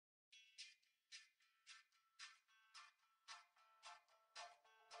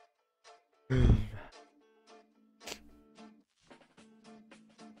My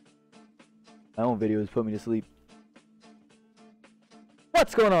own videos put me to sleep.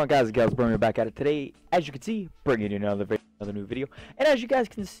 What's going on, guys and gals? We're back at it today. As you can see, bringing you another new video. And as you guys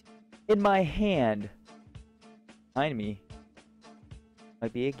can see in my hand, behind me,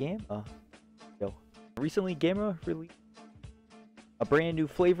 might be a Gamma. Recently, Gamma released a brand new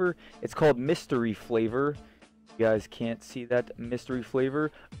flavor. It's called Mystery Flavor. You guys can't see that mystery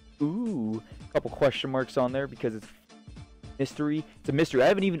flavor. Ooh, a couple question marks on there because it's mystery. It's a mystery. I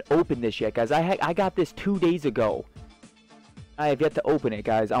haven't even opened this yet, guys. I got this 2 days ago. I have yet to open it,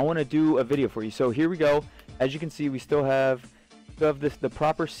 guys. I want to do a video for you. So here we go. As you can see, we still have the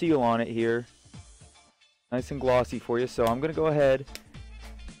proper seal on it here. Nice and glossy for you. So I'm gonna go ahead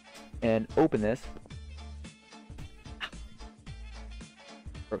and open this.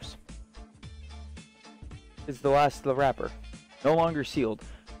 Gross. This is the wrapper. No longer sealed.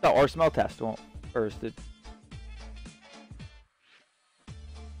 No, our smell test won't first.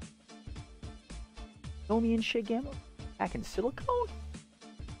 Nomi and shit, Gamma? Back in silicone? What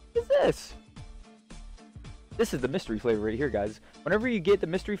is this? This is the mystery flavor right here, guys. Whenever you get the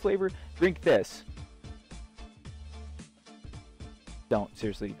mystery flavor, drink this. Don't,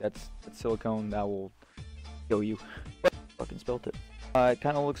 seriously, that's silicone that will kill you. But fucking spilt it. It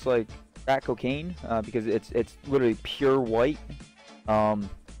kind of looks like crack cocaine because it's literally pure white.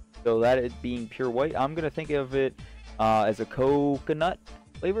 So that it being pure white, I'm gonna think of it as a coconut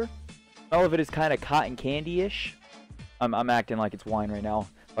flavor. All of it is kind of cotton candy-ish. I'm acting like it's wine right now.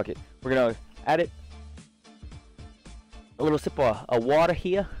 Fuck it. We're gonna add it. A little sip of water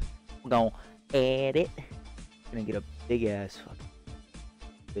here. We're gonna add it. Gonna get a big ass fuck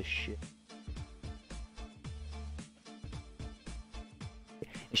this shit.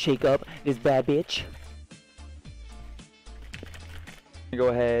 Shake up this bad bitch. Go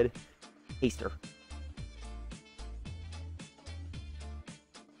ahead, taste her.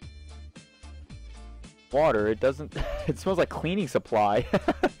 Water, it doesn't, it smells like cleaning supply.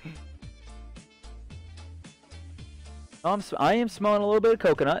 I am smelling a little bit of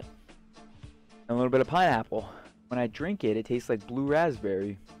coconut and a little bit of pineapple. When I drink it, it tastes like blue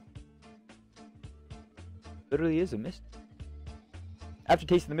raspberry. Literally is a mystery. After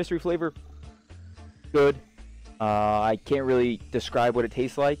tasting the mystery flavor, good. I can't really describe what it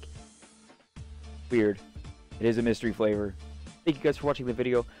tastes like. Weird. It is a mystery flavor. Thank you guys for watching the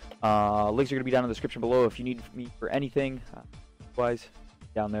video. Links are going to be down in the description below if you need me for anything. Otherwise,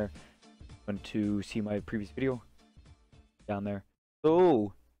 down there. Want to see my previous video? Down there.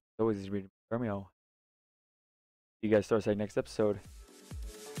 So, always is reading Romeo. See you guys start saying next episode.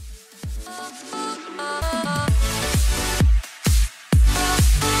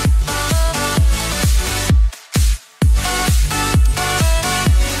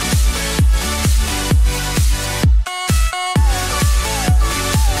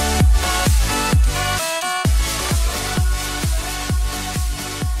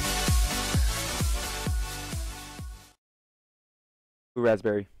 Blue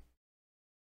raspberry.